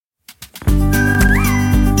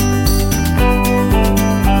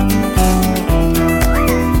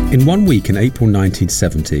In 1 week in April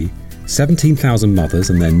 1970, 17,000 mothers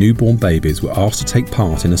and their newborn babies were asked to take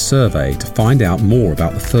part in a survey to find out more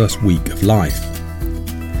about the first week of life.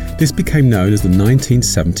 This became known as the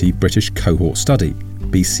 1970 British Cohort Study,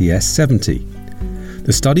 BCS 70.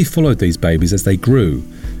 The study followed these babies as they grew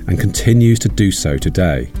and continues to do so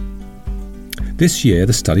today. This year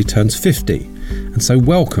the study turns 50, and so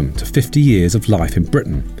welcome to 50 Years of Life in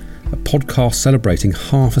Britain, a podcast celebrating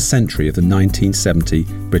half a century of the 1970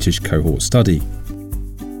 British Cohort Study.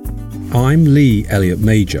 I'm Lee Elliott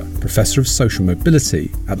Major, Professor of Social Mobility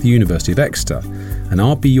at the University of Exeter, and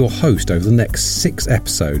I'll be your host over the next 6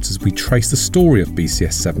 episodes as we trace the story of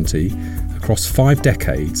BCS 70 across 5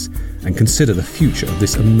 decades and consider the future of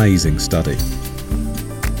this amazing study.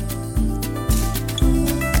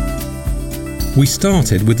 We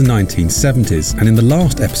started with the 1970s, and in the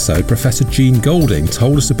last episode, Professor Jean Golding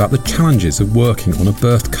told us about the challenges of working on a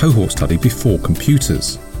birth cohort study before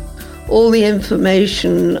computers. All the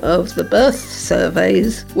information of the birth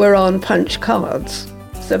surveys were on punch cards,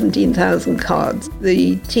 17,000 cards.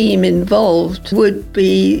 The team involved would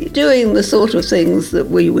be doing the sort of things that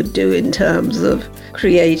we would do in terms of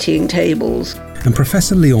creating tables. And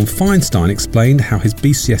Professor Leon Feinstein explained how his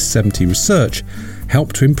BCS 70 research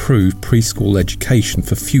helped to improve preschool education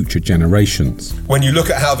for future generations. When you look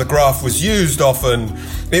at how the graph was used often,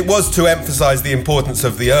 it was to emphasise the importance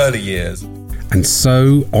of the early years. And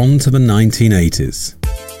so, on to the 1980s.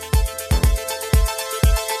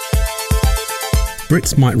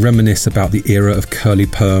 Brits might reminisce about the era of curly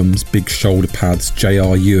perms, big shoulder pads,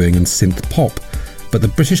 J.R. Ewing and synth pop, but the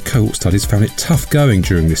British cohort studies found it tough going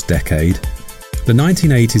during this decade. The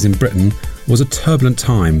 1980s in Britain was a turbulent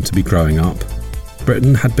time to be growing up.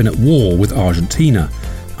 Britain had been at war with Argentina.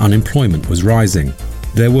 Unemployment was rising.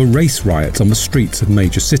 There were race riots on the streets of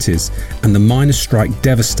major cities, and the miners' strike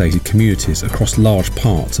devastated communities across large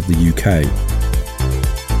parts of the UK.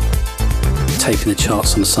 Taping the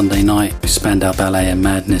charts on a Sunday night, Spandau Ballet and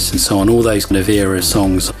Madness and so on, all those kind of era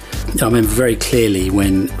songs. I remember very clearly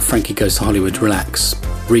when Frankie Goes to Hollywood Relax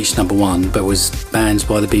reached number 1, but was banned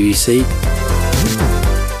by the BBC.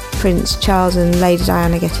 Prince Charles and Lady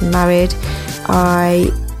Diana getting married.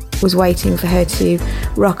 I was waiting for her to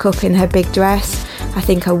rock up in her big dress. I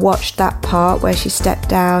think I watched that part where she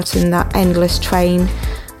stepped out in that endless train,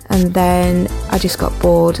 and then I just got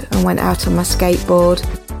bored and went out on my skateboard.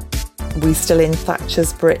 We're still in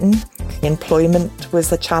Thatcher's Britain. Employment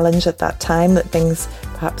was a challenge at that time, that things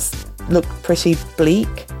perhaps looked pretty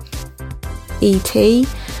bleak. E.T.,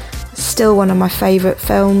 still one of my favourite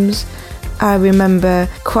films. I remember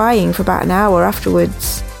crying for about an hour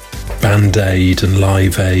afterwards. Band Aid and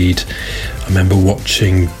Live Aid. I remember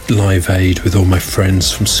watching Live Aid with all my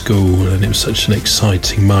friends from school, and it was such an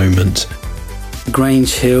exciting moment.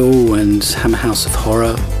 Grange Hill and Hammer House of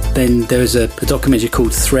Horror. Then there was a documentary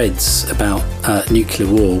called Threads about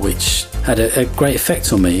nuclear war, which had a great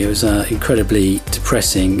effect on me. It was incredibly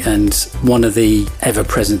depressing, and one of the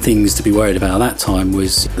ever-present things to be worried about at that time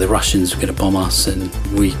was the Russians were going to bomb us and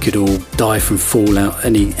we could all die from fallout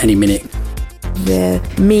any minute. The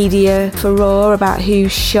media furore about who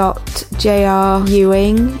shot J.R.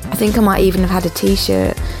 Ewing. I think I might even have had a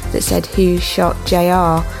t-shirt that said "Who shot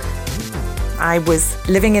J.R." I was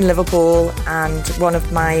living in Liverpool, and one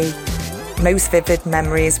of my most vivid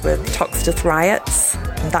memories were the Toxteth riots.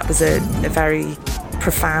 And that was a very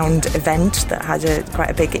profound event that had quite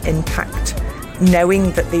a big impact.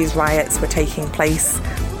 Knowing that these riots were taking place,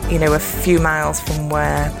 a few miles from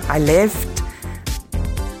where I lived.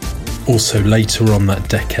 Also later on that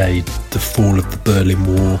decade, the fall of the Berlin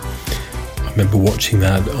Wall. I remember watching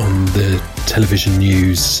that on the television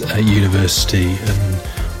news at university, and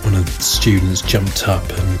one of the students jumped up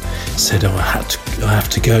and said, I have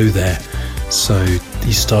to go there. So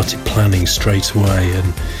he started planning straight away,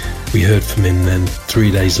 and we heard from him then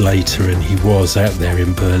 3 days later, and he was out there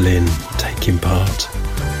in Berlin taking part.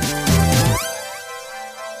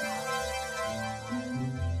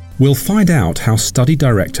 We'll find out how study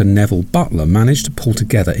director Neville Butler managed to pull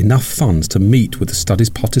together enough funds to meet with the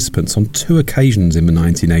study's participants on 2 occasions in the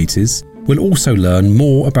 1980s. We'll also learn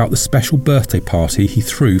more about the special birthday party he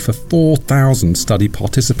threw for 4,000 study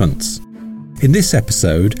participants. In this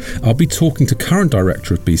episode, I'll be talking to current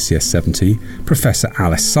director of BCS 70, Professor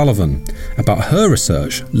Alice Sullivan, about her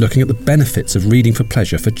research looking at the benefits of reading for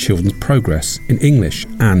pleasure for children's progress in English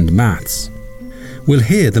and maths. We'll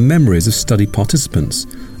hear the memories of study participants,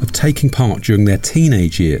 of taking part during their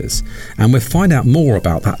teenage years, and we'll find out more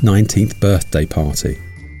about that 19th birthday party.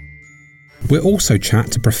 We'll also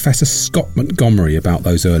chat to Professor Scott Montgomery about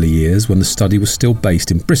those early years when the study was still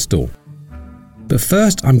based in Bristol. But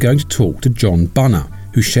first I'm going to talk to John Bunner,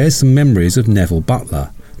 who shares some memories of Neville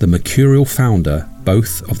Butler, the mercurial founder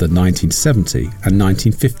both of the 1970 and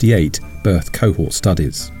 1958 birth cohort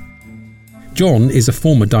studies. John is a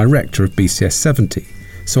former director of BCS 70,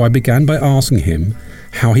 so I began by asking him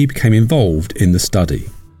how he became involved in the study.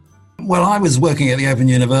 Well, I was working at the Open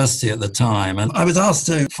University at the time, and I was asked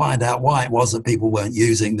to find out why it was that people weren't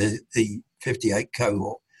using the 58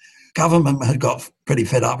 cohort. Government had got pretty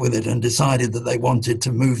fed up with it and decided that they wanted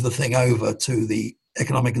to move the thing over to the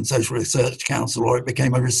Economic and Social Research Council, or it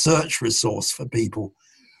became a research resource for people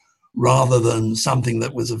rather than something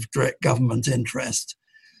that was of direct government interest.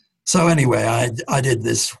 So anyway, I did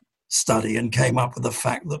this study and came up with the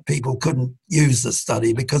fact that people couldn't use the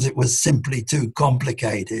study because it was simply too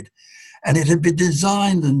complicated. And it had been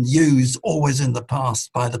designed and used always in the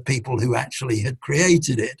past by the people who actually had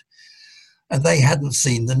created it. And they hadn't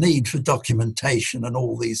seen the need for documentation and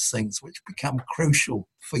all these things which become crucial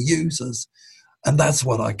for users. And that's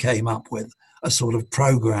what I came up with, a sort of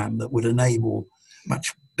program that would enable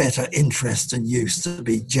much better interest and use to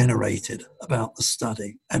be generated about the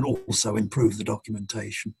study and also improve the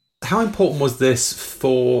documentation. How important was this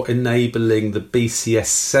for enabling the BCS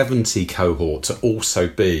 70 cohort to also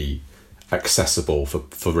be accessible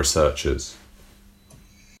for researchers?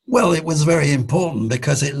 Well, it was very important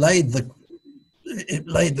because it laid the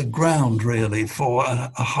ground really for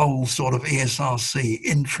a whole sort of ESRC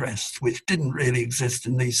interest, which didn't really exist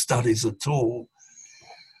in these studies at all.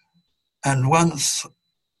 And once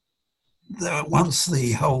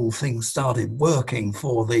the whole thing started working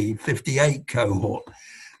for the 58 cohort,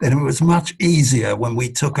 then it was much easier when we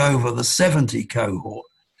took over the 70 cohort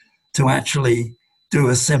to actually do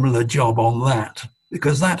a similar job on that,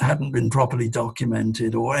 because that hadn't been properly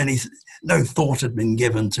documented or no thought had been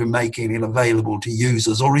given to making it available to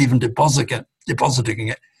users or even depositing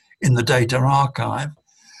it in the data archive.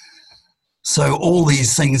 So all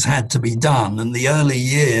these things had to be done in the early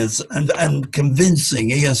years and convincing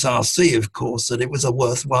ESRC, of course, that it was a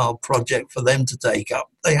worthwhile project for them to take up.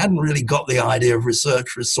 They hadn't really got the idea of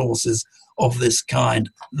research resources of this kind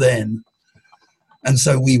then. And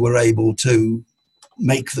so we were able to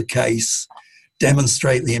make the case,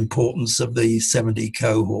 demonstrate the importance of the 70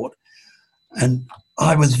 cohort. And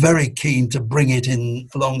I was very keen to bring it in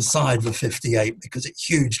alongside the 58 because it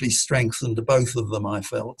hugely strengthened both of them, I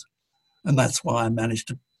felt. And that's why I managed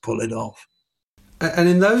to pull it off. And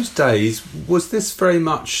in those days, was this very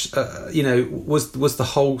much, was the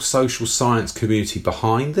whole social science community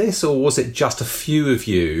behind this, or was it just a few of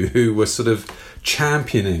you who were sort of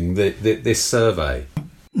championing this survey?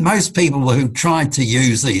 Most people who tried to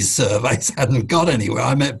use these surveys hadn't got anywhere.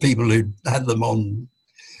 I met people who had them on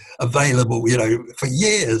available, for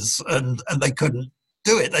years, and they couldn't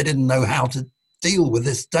do it. They didn't know how to deal with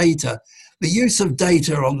this data. The use of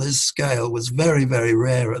data on this scale was very, very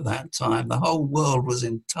rare at that time. The whole world was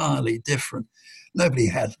entirely different. Nobody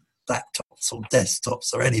had laptops or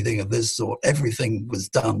desktops or anything of this sort. Everything was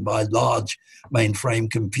done by large mainframe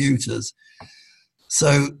computers.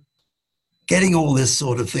 So getting all this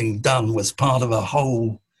sort of thing done was part of a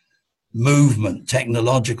whole movement,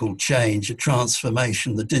 technological change, a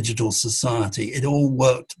transformation, the digital society. It all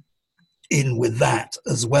worked in with that,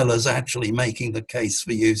 as well as actually making the case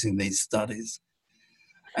for using these studies.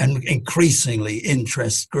 And increasingly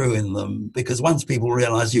interest grew in them because once people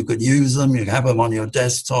realized you could use them, you could have them on your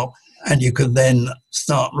desktop, and you could then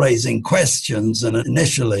start raising questions. And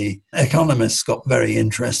initially, economists got very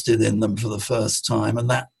interested in them for the first time, and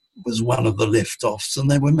that was one of the lift-offs, and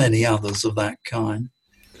there were many others of that kind.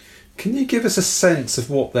 Can you give us a sense of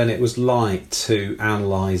what then it was like to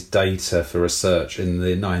analyse data for research in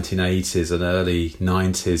the 1980s and early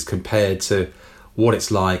 90s compared to what it's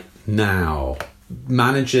like now?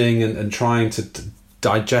 Managing and trying to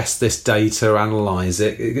digest this data, analyse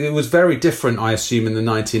it. It was very different, I assume, in the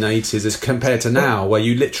 1980s as compared to now, where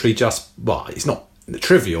you literally just, well, it's not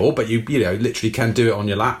trivial, but you literally can do it on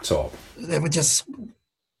your laptop. They were just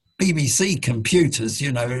BBC computers,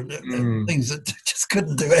 things that just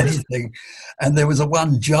couldn't do anything. And there was a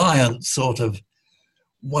one giant sort of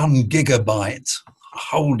 1 gigabyte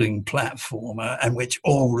holding platform and which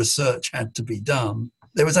all research had to be done.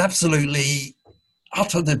 There was absolutely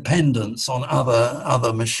utter dependence on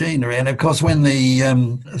other machinery. And of course, when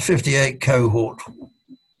the 58 cohort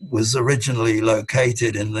was originally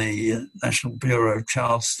located in the National Bureau of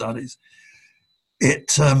Child Studies,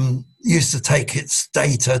 it used to take its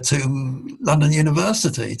data to London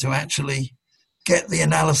University to actually get the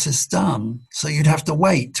analysis done. So you'd have to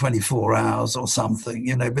wait 24 hours or something,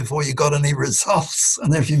 before you got any results.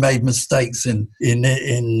 And if you made mistakes in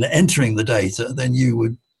entering the data, then you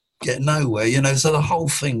would get nowhere, so the whole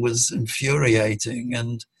thing was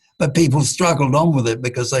infuriating. But people struggled on with it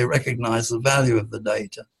because they recognized the value of the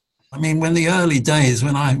data. I mean, when the early days,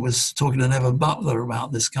 when I was talking to Neville Butler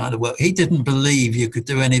about this kind of work, he didn't believe you could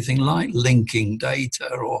do anything like linking data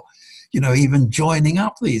or, even joining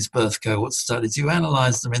up these birth cohort studies. You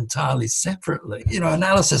analysed them entirely separately.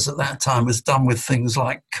 Analysis at that time was done with things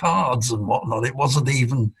like cards and whatnot. It wasn't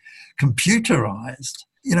even computerised.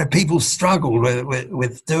 People struggled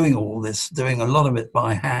with doing all this, doing a lot of it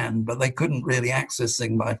by hand, but they couldn't really access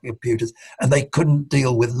things by computers, and they couldn't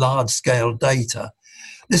deal with large-scale data.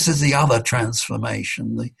 This is the other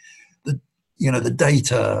transformation, the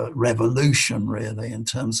data revolution, really, in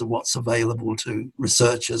terms of what's available to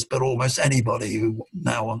researchers, but almost anybody who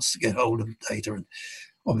now wants to get hold of data. And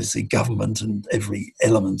obviously government and every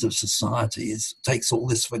element of society takes all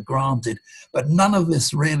this for granted. But none of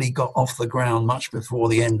this really got off the ground much before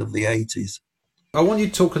the end of the 80s. I want you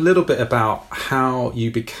to talk a little bit about how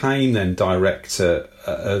you became then director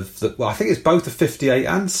of I think it's both the 58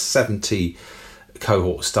 and 70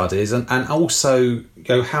 cohort studies, and also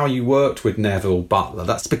how you worked with Neville Butler.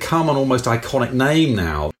 That's become an almost iconic name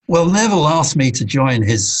now. Well, Neville asked me to join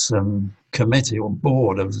his committee or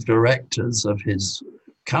board of directors of his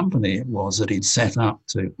company it was that he'd set up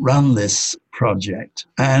to run this project.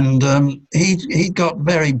 And he got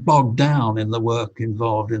very bogged down in the work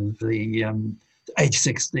involved in the age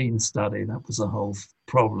 16 study. That was the whole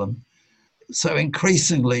problem. So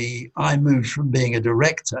increasingly, I moved from being a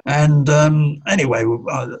director. And anyway,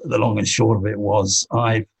 the long and short of it was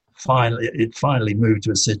it finally moved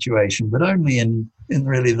to a situation, but only in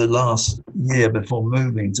really the last year before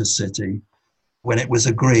moving to City, when it was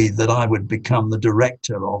agreed that I would become the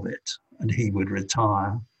director of it and he would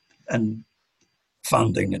retire, and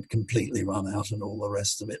funding had completely run out and all the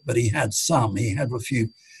rest of it. But he had a few,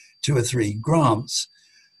 2 or 3 grants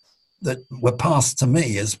that were passed to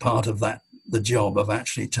me as part of the job of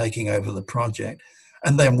actually taking over the project.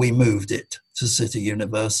 And then we moved it to City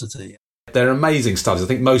University. They're amazing studies. I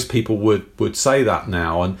think most people would say that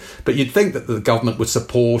now. But you'd think that the government would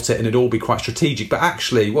support it and it'd all be quite strategic. But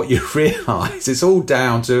actually, what you realise, it's all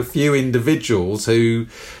down to a few individuals who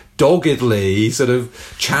doggedly sort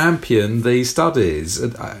of champion these studies.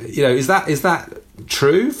 Is that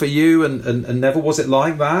true for you and Neville? Was it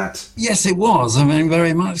like that? Yes, it was. I mean,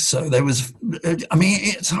 very much so.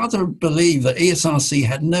 It's hard to believe that ESRC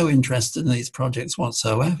had no interest in these projects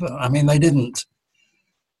whatsoever. I mean, they didn't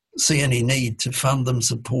see any need to fund them,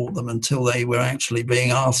 support them, until they were actually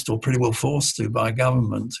being asked, or pretty well forced to, by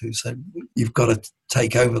government, who said, you've got to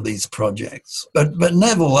take over these projects. But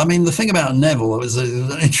Neville, I mean, the thing about Neville, was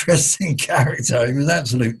an interesting character. He was an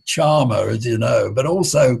absolute charmer, as you know, but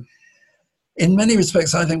also, in many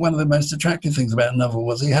respects, I think one of the most attractive things about Neville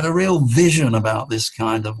was he had a real vision about this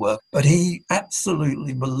kind of work, but he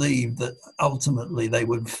absolutely believed that ultimately they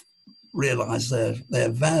would realise their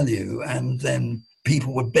value, and then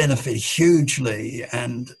people would benefit hugely,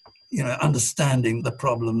 and understanding the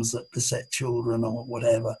problems that beset children or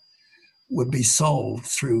whatever would be solved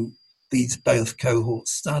through these both cohort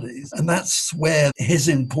studies. And that's where his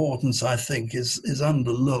importance, I think, is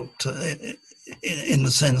underlooked, in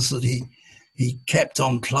the sense that he kept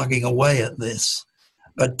on plugging away at this,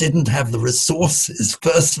 but didn't have the resources,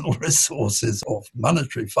 personal resources, or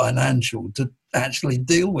monetary, financial, to actually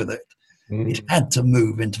deal with it. It had to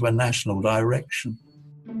move into a national direction.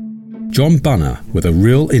 John Bunner, with a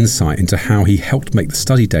real insight into how he helped make the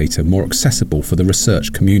study data more accessible for the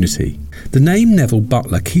research community. The name Neville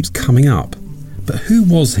Butler keeps coming up, but who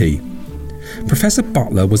was he? Professor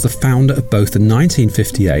Butler was the founder of both the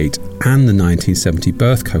 1958 and the 1970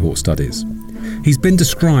 birth cohort studies. He's been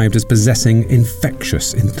described as possessing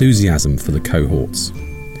infectious enthusiasm for the cohorts.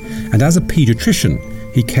 And as a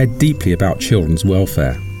paediatrician, he cared deeply about children's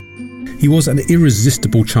welfare. He was an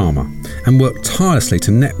irresistible charmer and worked tirelessly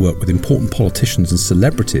to network with important politicians and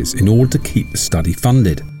celebrities in order to keep the study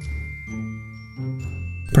funded.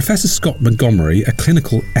 Professor Scott Montgomery, a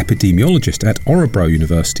clinical epidemiologist at Örebro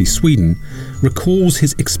University, Sweden, recalls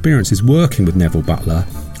his experiences working with Neville Butler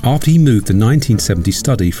after he moved the 1970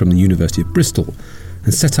 study from the University of Bristol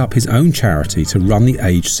and set up his own charity to run the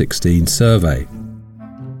Age 16 survey.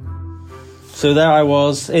 So there I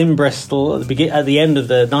was in Bristol at the end of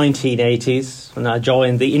the 1980s, and I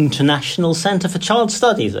joined the International Centre for Child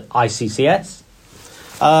Studies at ICCS.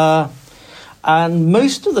 And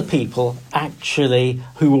most of the people actually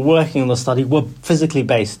who were working on the study were physically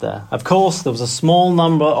based there. Of course, there was a small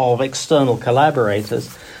number of external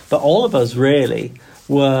collaborators, but all of us really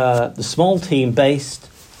were the small team based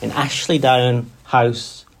in Ashley Down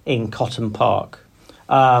House in Cotton Park.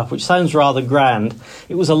 which sounds rather grand.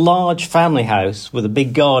 It was a large family house with a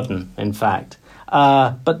big garden, in fact.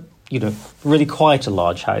 But, really quite a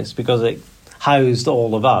large house because it housed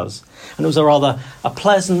all of us. And it was a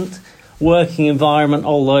pleasant working environment,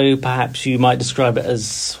 although perhaps you might describe it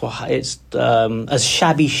as as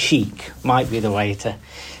shabby chic might be the way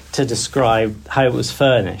to describe how it was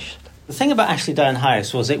furnished. The thing about Ashley Down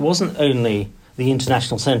House was it wasn't only the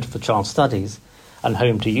International Centre for Child Studies and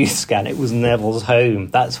home to Youth Scan, it was Neville's home.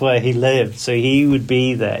 That's where he lived, so he would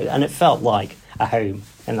be there, and it felt like a home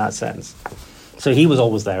in that sense. So he was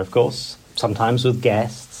always there, of course, sometimes with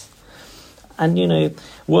guests. And,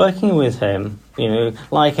 working with him,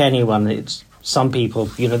 like anyone, it's some people,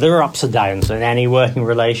 there are ups and downs in any working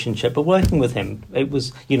relationship, but working with him, it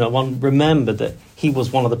was, one remembered that he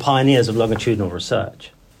was one of the pioneers of longitudinal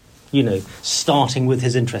research, starting with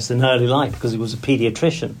his interest in early life because he was a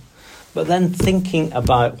paediatrician, but then thinking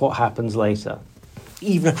about what happens later,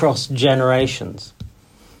 even across generations.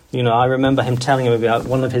 I remember him telling me about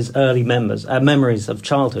one of his early memories of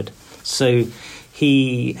childhood. So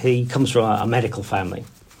he comes from a medical family,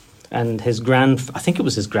 and I think it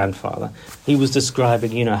was his grandfather, he was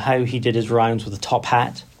describing, how he did his rounds with a top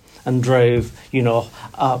hat and drove,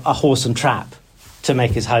 a horse and trap to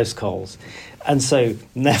make his house calls. And so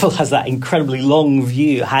Neville had that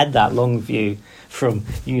long view from,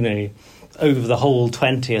 over the whole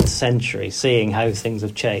 20th century, seeing how things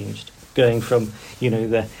have changed, going from,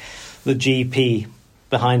 the GP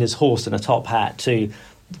behind his horse in a top hat to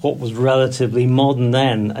what was relatively modern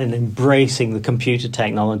then, and embracing the computer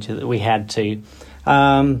technology that we had to.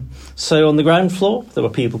 So on the ground floor, there were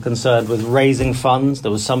people concerned with raising funds.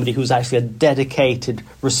 There was somebody who was actually a dedicated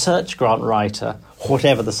research grant writer,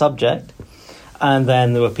 whatever the subject. And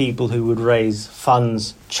then there were people who would raise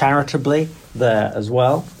funds charitably there as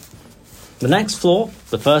well. The next floor,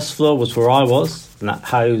 the first floor, was where I was, and that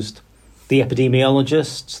housed the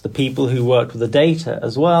epidemiologists, the people who worked with the data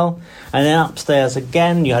as well. And then upstairs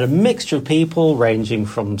again, you had a mixture of people ranging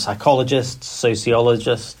from psychologists,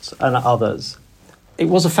 sociologists, and others. It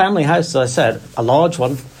was a family house, as I said, a large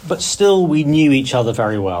one, but still we knew each other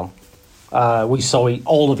very well. We saw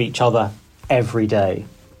all of each other every day.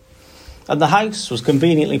 And the house was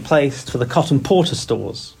conveniently placed for the Cotton Porter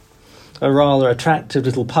stores, a rather attractive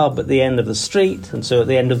little pub at the end of the street, and so at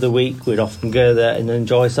the end of the week we'd often go there and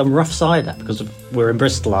enjoy some rough cider, because we're in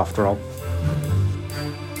Bristol after all.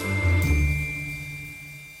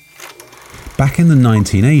 Back in the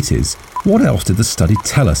 1980s, what else did the study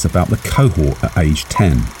tell us about the cohort at age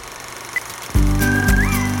 10?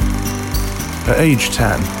 At age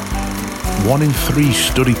 10, 1 in 3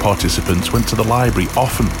 study participants went to the library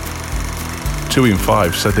often. 2 in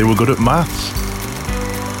 5 said they were good at maths.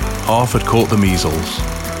 Half had caught the measles.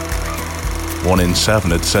 1 in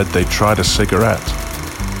 7 had said they'd tried a cigarette.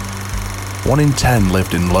 1 in 10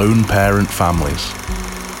 lived in lone parent families.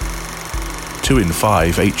 2 in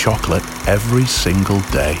 5 ate chocolate every single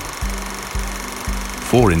day.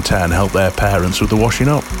 4 in 10 helped their parents with the washing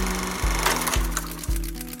up.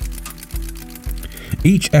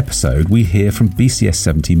 Each episode we hear from BCS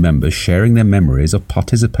 70 members sharing their memories of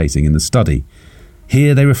participating in the study.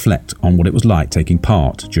 Here they reflect on what it was like taking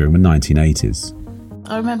part during the 1980s.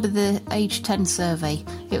 I remember the age 10 survey.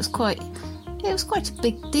 It was quite a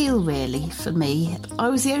big deal really for me. I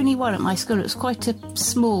was the only one at my school. It was quite a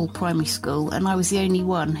small primary school, and I was the only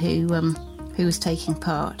one who was taking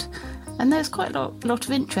part. And there was quite a lot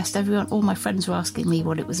of interest. All my friends were asking me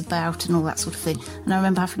what it was about and all that sort of thing. And I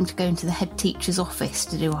remember having to go into the head teacher's office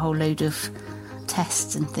to do a whole load of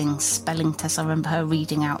tests and things, spelling tests. I remember her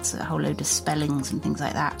reading out a whole load of spellings and things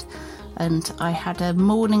like that. And I had a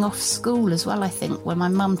morning off school as well, I think, where my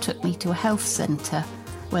mum took me to a health centre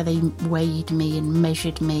where they weighed me and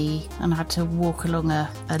measured me, and I had to walk along a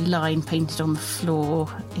line painted on the floor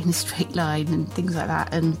in a straight line and things like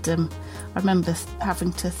that. And I remember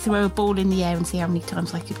having to throw a ball in the air and see how many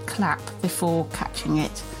times I could clap before catching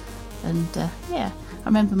it. And I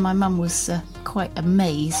remember my mum was quite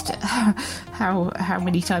amazed at how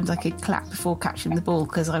many times I could clap before catching the ball,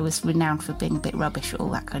 because I was renowned for being a bit rubbish at all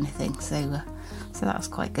that kind of thing. So that was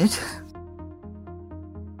quite good.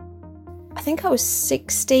 I think I was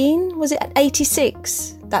 16. Was it at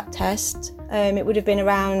 86, that test? It would have been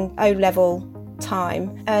around O-level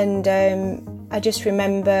time. And I just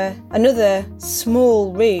remember another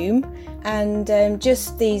small room and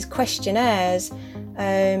just these questionnaires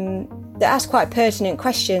that asked quite pertinent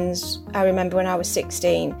questions, I remember, when I was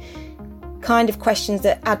 16. Kind of questions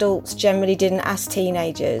that adults generally didn't ask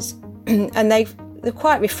teenagers. And they're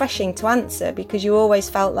quite refreshing to answer, because you always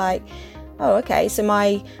felt like, oh, okay, so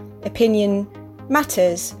my opinion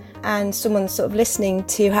matters. and someone sort of listening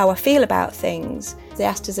to how I feel about things. They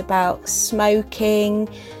asked us about smoking,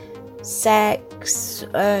 sex,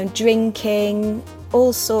 drinking,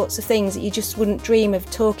 all sorts of things that you just wouldn't dream of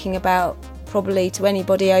talking about probably to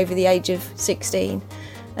anybody over the age of 16.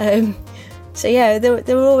 So yeah,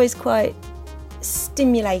 they were always quite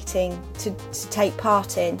stimulating to take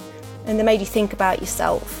part in, and they made you think about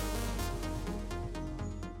yourself.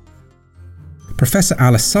 Professor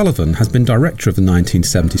Alice Sullivan has been director of the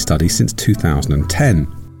 1970 study since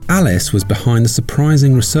 2010. Alice was behind the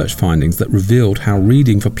surprising research findings that revealed how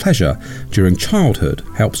reading for pleasure during childhood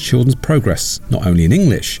helps children's progress not only in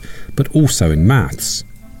English, but also in maths.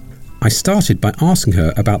 I started by asking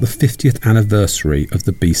her about the 50th anniversary of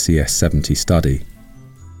the BCS 70 study.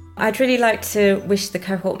 I'd really like to wish the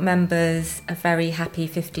cohort members a very happy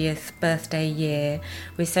 50th birthday year.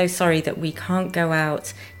 We're so sorry that we can't go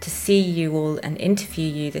out to see you all and interview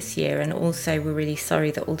you this year, and also we're really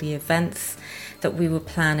sorry that all the events that we were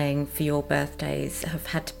planning for your birthdays have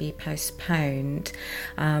had to be postponed.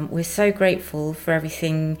 We're so grateful for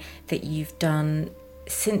everything that you've done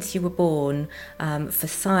since you were born for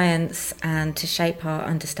science and to shape our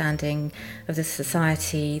understanding of the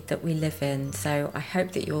society that we live in. So I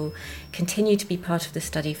hope that you'll continue to be part of the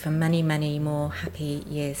study for many, many more happy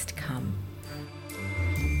years to come.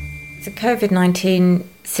 The COVID-19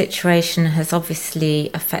 situation has obviously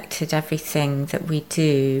affected everything that we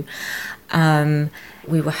do.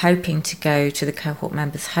 We were hoping to go to the cohort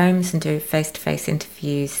members' homes and do face-to-face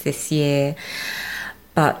interviews this year,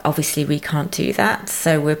 but obviously we can't do that.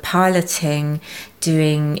 So we're piloting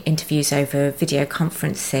doing interviews over video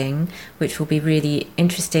conferencing, which will be really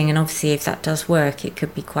interesting. And obviously if that does work, it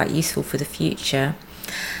could be quite useful for the future.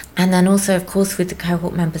 And then also, of course, with the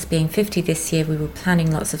cohort members being 50 this year, we were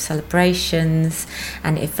planning lots of celebrations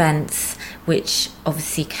and events, which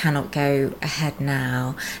obviously cannot go ahead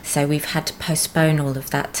now. So we've had to postpone all of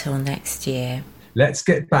that till next year. Let's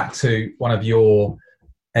get back to one of your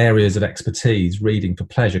areas of expertise, reading for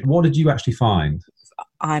pleasure. What did you actually find?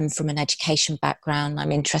 I'm from an education background.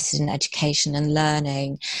 I'm interested in education and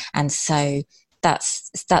learning, and so that's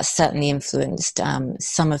certainly influenced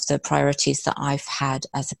some of the priorities that I've had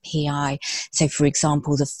as a PI. So, for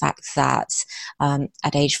example, the fact that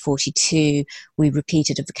at age 42, we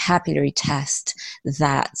repeated a vocabulary test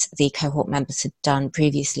that the cohort members had done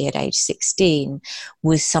previously at age 16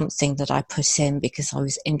 was something that I put in because I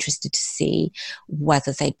was interested to see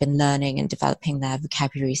whether they'd been learning and developing their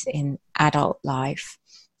vocabularies in adult life,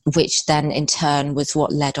 which then in turn was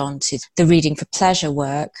what led on to the reading for pleasure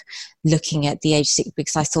work, looking at the age 6,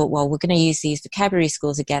 because I thought, well, we're going to use these vocabulary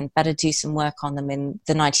scores again, better do some work on them in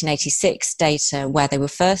the 1986 data where they were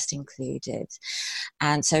first included.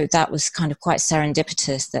 And so that was kind of quite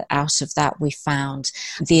serendipitous that out of that we found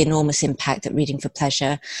the enormous impact that reading for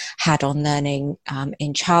pleasure had on learning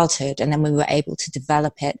in childhood. And then we were able to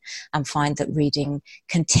develop it and find that reading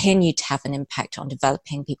continued to have an impact on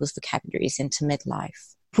developing people's vocabularies into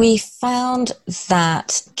midlife. We found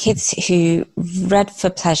that kids who read for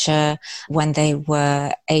pleasure when they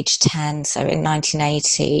were age 10, so in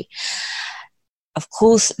 1980, of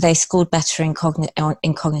course, they scored better in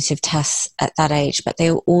cognitive tests at that age, but they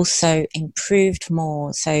also improved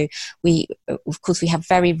more. So we have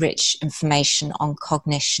very rich information on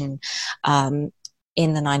cognition in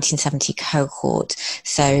the 1970 cohort.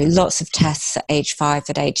 So lots of tests at age 5,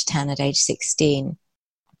 at age 10, at age 16.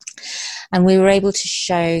 And we were able to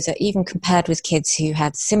show that even compared with kids who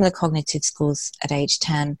had similar cognitive scores at age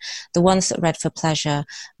 10, the ones that read for pleasure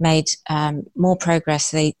made more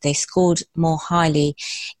progress. They scored more highly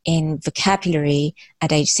in vocabulary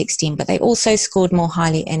at age 16, but they also scored more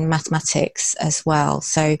highly in mathematics as well.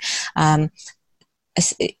 So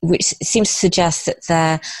which seems to suggest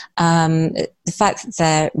that the fact that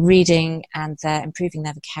they're reading and they're improving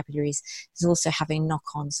their vocabularies is also having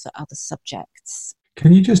knock-ons for other subjects.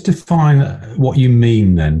 Can you just define what you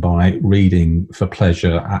mean then by reading for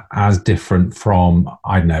pleasure as different from,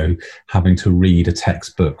 I don't know, having to read a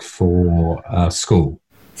textbook for school?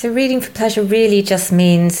 So reading for pleasure really just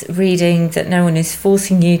means reading that no one is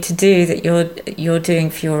forcing you to do, that you're doing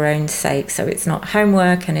for your own sake. So it's not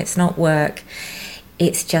homework and it's not work.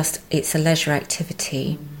 It's a leisure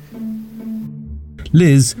activity.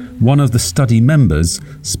 Liz, one of the study members,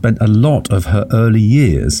 spent a lot of her early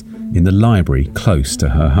years in the library close to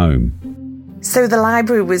her home. So the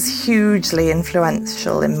library was hugely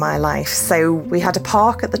influential in my life. So we had a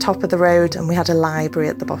park at the top of the road and we had a library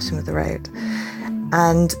at the bottom of the road.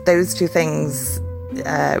 And those two things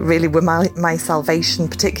really were my salvation,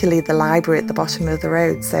 particularly the library at the bottom of the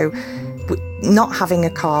road. So not having a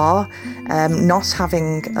car, not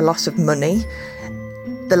having a lot of money,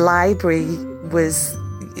 the library was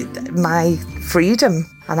my freedom,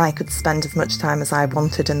 and I could spend as much time as I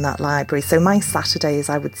wanted in that library. So my Saturdays,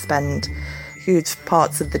 I would spend huge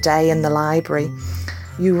parts of the day in the library.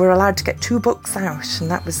 You were allowed to get 2 books out, and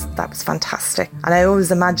that was fantastic. And I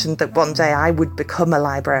always imagined that one day I would become a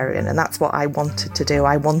librarian, and that's what I wanted to do.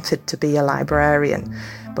 I wanted to be a librarian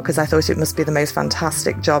because I thought it must be the most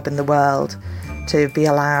fantastic job in the world to be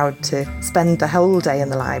allowed to spend the whole day in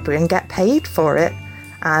the library and get paid for it.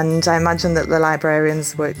 And I imagine that the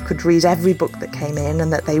librarians could read every book that came in,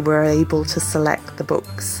 and that they were able to select the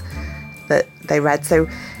books that they read. So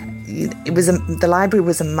the library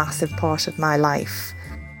was a massive part of my life.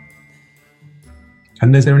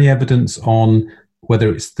 And is there any evidence on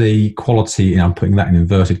whether it's the quality, and I'm putting that in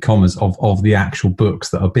inverted commas, of the actual books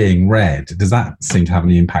that are being read? Does that seem to have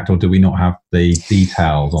any impact, or do we not have the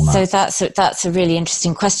details on that? So that's a really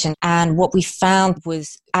interesting question. And what we found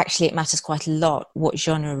was actually it matters quite a lot what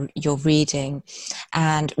genre you're reading.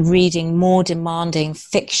 And reading more demanding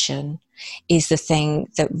fiction is the thing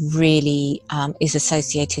that really is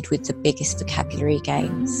associated with the biggest vocabulary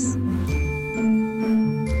gains.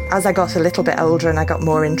 As I got a little bit older and I got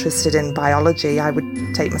more interested in biology, I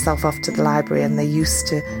would take myself off to the library, and they used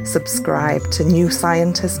to subscribe to New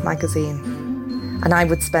Scientist magazine. And I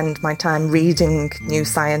would spend my time reading New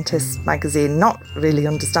Scientist magazine, not really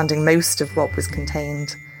understanding most of what was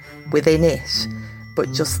contained within it,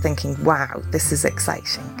 but just thinking, wow, this is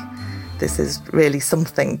exciting. This is really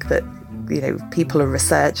something that, people are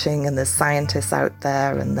researching, and there's scientists out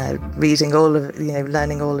there, and they're reading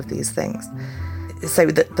learning all of these things. So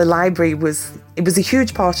the library was a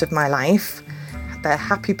huge part of my life. They're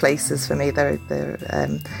happy places for me.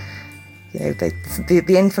 The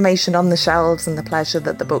information on the shelves and the pleasure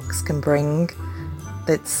that the books can bring,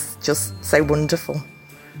 it's just so wonderful.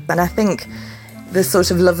 And I think the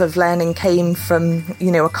sort of love of learning came from,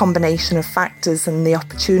 a combination of factors and the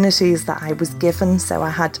opportunities that I was given. So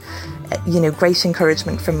I had, great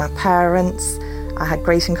encouragement from my parents. I had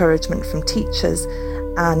great encouragement from teachers.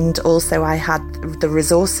 And also I had the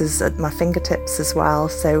resources at my fingertips as well.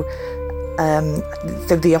 So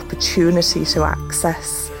the opportunity to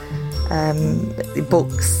access the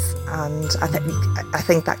books, and I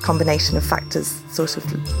think that combination of factors sort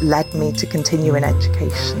of led me to continue in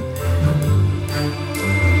education.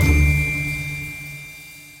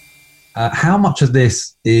 How much of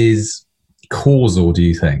this is causal, do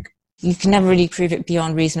you think? You can never really prove it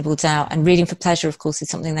beyond reasonable doubt. And reading for pleasure, of course, is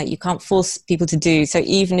something that you can't force people to do. So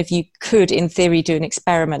even if you could, in theory, do an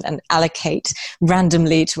experiment and allocate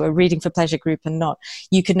randomly to a reading for pleasure group and not,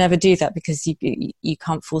 you could never do that because you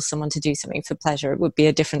can't force someone to do something for pleasure. It would be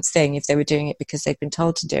a different thing if they were doing it because they've been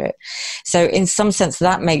told to do it. So in some sense,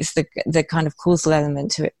 that makes the kind of causal element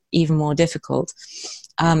to it even more difficult,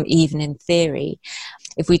 even in theory.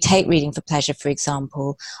 If we take reading for pleasure, for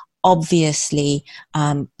example, obviously,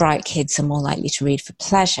 bright kids are more likely to read for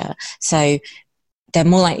pleasure. So they're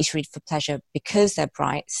more likely to read for pleasure because they're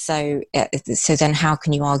bright. So then how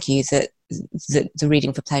can you argue that the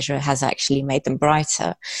reading for pleasure has actually made them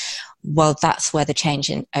brighter? Well, that's where the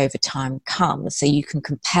change over time comes. So you can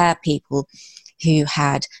compare people who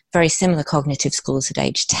had very similar cognitive scores at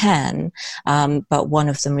age 10, but one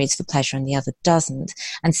of them reads for pleasure and the other doesn't,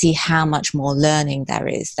 and see how much more learning there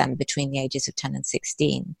is then between the ages of 10 and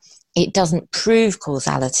 16. It doesn't prove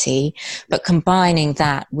causality, but combining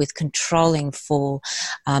that with controlling for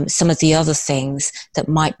some of the other things that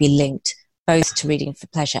might be linked both to reading for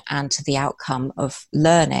pleasure and to the outcome of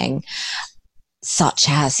learning, such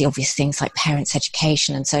as the obvious things like parents'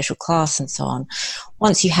 education and social class and so on.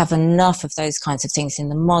 Once you have enough of those kinds of things in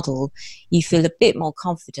the model, you feel a bit more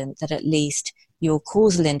confident that at least your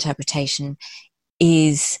causal interpretation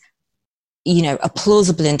is, a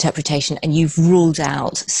plausible interpretation, and you've ruled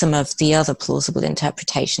out some of the other plausible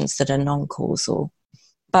interpretations that are non-causal.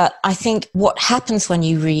 But I think what happens when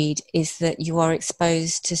you read is that you are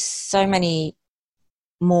exposed to so many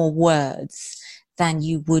more words than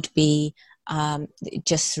you would be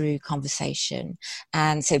just through conversation.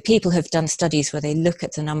 And so people have done studies where they look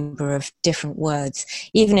at the number of different words,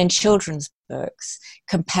 even in children's books,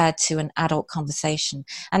 compared to an adult conversation.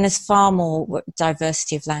 And there's far more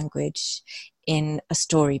diversity of language in a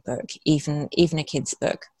storybook, even a kid's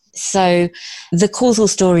book. So the causal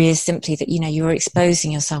story is simply that, you're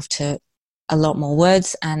exposing yourself to a lot more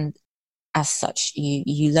words, and as such,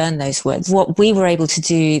 you learn those words. What we were able to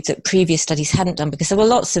do that previous studies hadn't done, because there were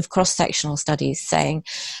lots of cross-sectional studies saying,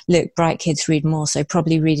 look, bright kids read more, so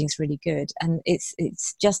probably reading's really good. And it's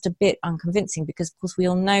just a bit unconvincing, because of course we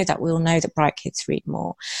all know that bright kids read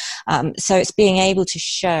more. So it's being able to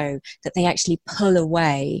show that they actually pull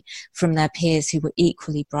away from their peers who were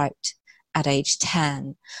equally bright at age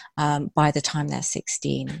 10 by the time they're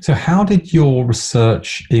 16. So how did your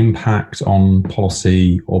research impact on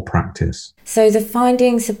policy or practice? So the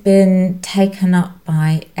findings have been taken up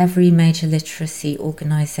by every major literacy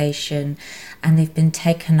organisation, and they've been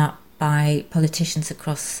taken up by politicians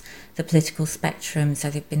across the political spectrum. So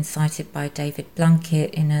they've been cited by David Blunkett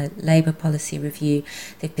in a Labour policy review.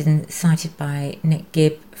 They've been cited by Nick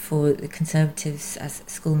Gibb for the Conservatives as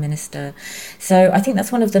school minister. So I think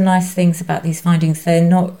that's one of the nice things about these findings. They're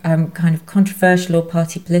not kind of controversial or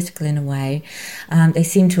party political in a way. They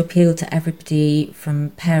seem to appeal to everybody, from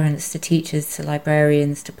parents to teachers to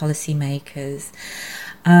librarians to policymakers.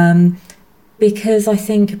 Because I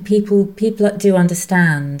think people do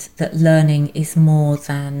understand that learning is more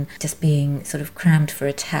than just being sort of crammed for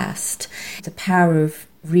a test. The power of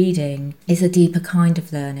reading is a deeper kind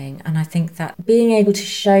of learning, and I think that being able to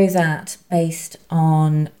show that based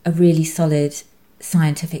on a really solid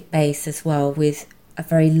scientific base as well, with a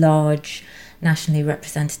very large nationally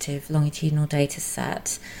representative longitudinal data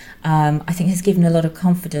set, I think has given a lot of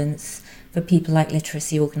confidence for people like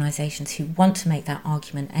literacy organisations who want to make that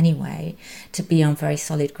argument anyway, to be on very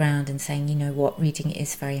solid ground and saying, you know what, reading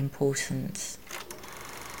is very important.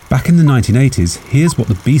 Back in the 1980s, here's what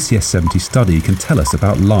the BCS 70 study can tell us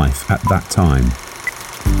about life at that time.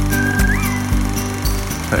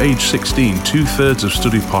 At age 16, 2/3 of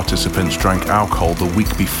study participants drank alcohol the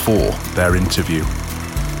week before their interview.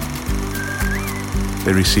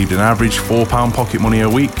 They received an average £4 pocket money a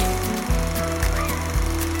week.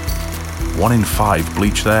 1 in 5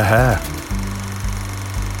 bleached their hair.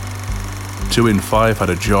 2 in 5 had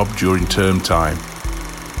a job during term time.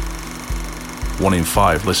 1 in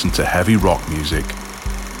 5 listened to heavy rock music.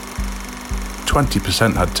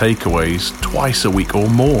 20% had takeaways twice a week or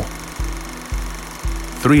more.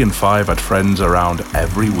 3 in 5 had friends around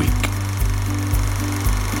every week.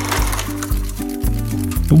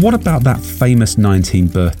 But what about that famous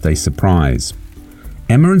 19th birthday surprise?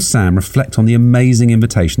 Emma and Sam reflect on the amazing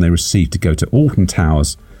invitation they received to go to Alton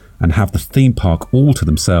Towers and have the theme park all to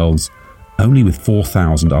themselves, only with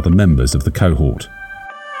 4,000 other members of the cohort.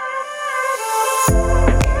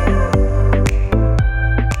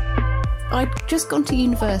 I'd just gone to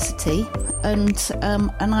university and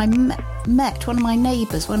I met one of my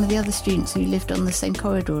neighbours, one of the other students who lived on the same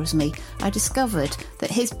corridor as me. I discovered that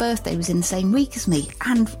his birthday was in the same week as me,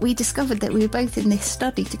 and we discovered that we were both in this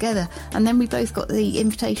study together, and then we both got the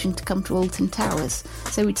invitation to come to Alton Towers,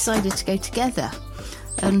 so we decided to go together,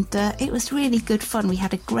 and it was really good fun. We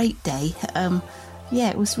had a great day.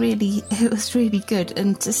 It was really good,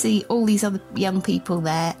 and to see all these other young people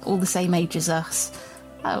there, all the same age as us,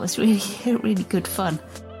 that was really good fun.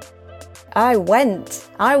 I went.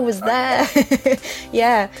 I was there.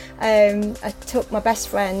 Yeah. I took my best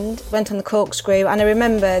friend, went on the corkscrew, and I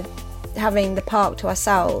remember having the park to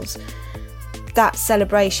ourselves. That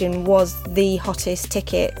celebration was the hottest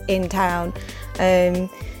ticket in town. And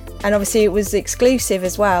obviously it was exclusive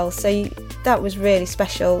as well, so that was really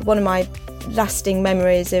special. One of my lasting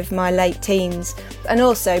memories of my late teens. And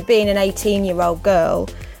also being an 18-year-old girl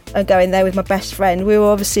and going there with my best friend, we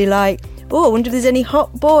were obviously like, oh, I wonder if there's any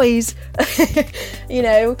hot boys, you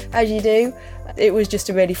know, as you do. It was just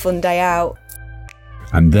a really fun day out.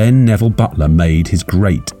 And then Neville Butler made his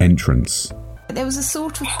great entrance. There was a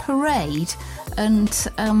sort of parade, and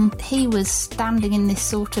he was standing in this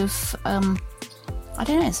sort of, I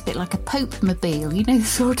don't know, it's a bit like a Pope-mobile, you know, the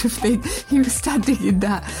sort of thing. He was standing in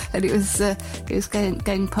that, and it was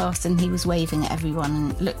going past, and he was waving at everyone,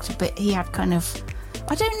 and looked a bit, he had kind of,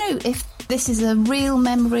 I don't know if this is a real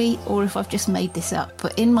memory or if I've just made this up,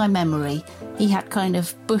 but in my memory he had kind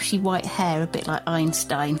of bushy white hair, a bit like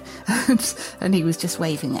Einstein, and he was just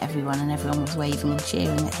waving at everyone, and everyone was waving and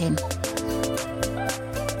cheering at him.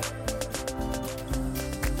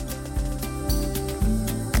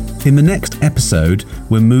 In the next episode,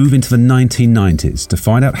 we'll move into the 1990s to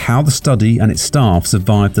find out how the study and its staff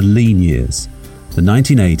survived the lean years, the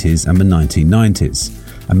 1980s and the 1990s,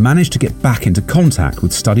 and managed to get back into contact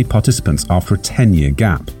with study participants after a 10-year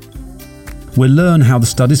gap. We'll learn how the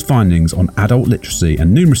study's findings on adult literacy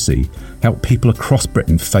and numeracy help people across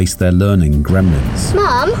Britain face their learning gremlins.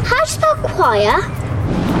 Mum, how do you spell choir?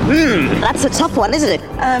 That's a tough one, isn't it?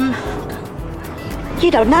 You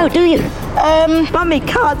don't know, do you? Mummy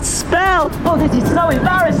can't spell. Oh, this is so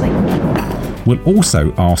embarrassing. We'll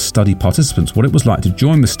also ask study participants what it was like to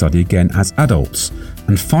join the study again as adults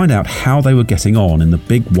and find out how they were getting on in the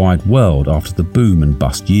big wide world after the boom and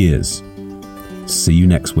bust years. See you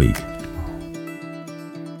next week.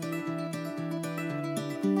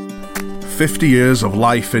 50 years of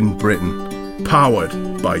life in Britain, powered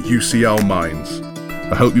by UCL Minds.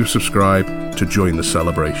 I hope you subscribe to join the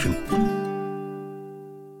celebration.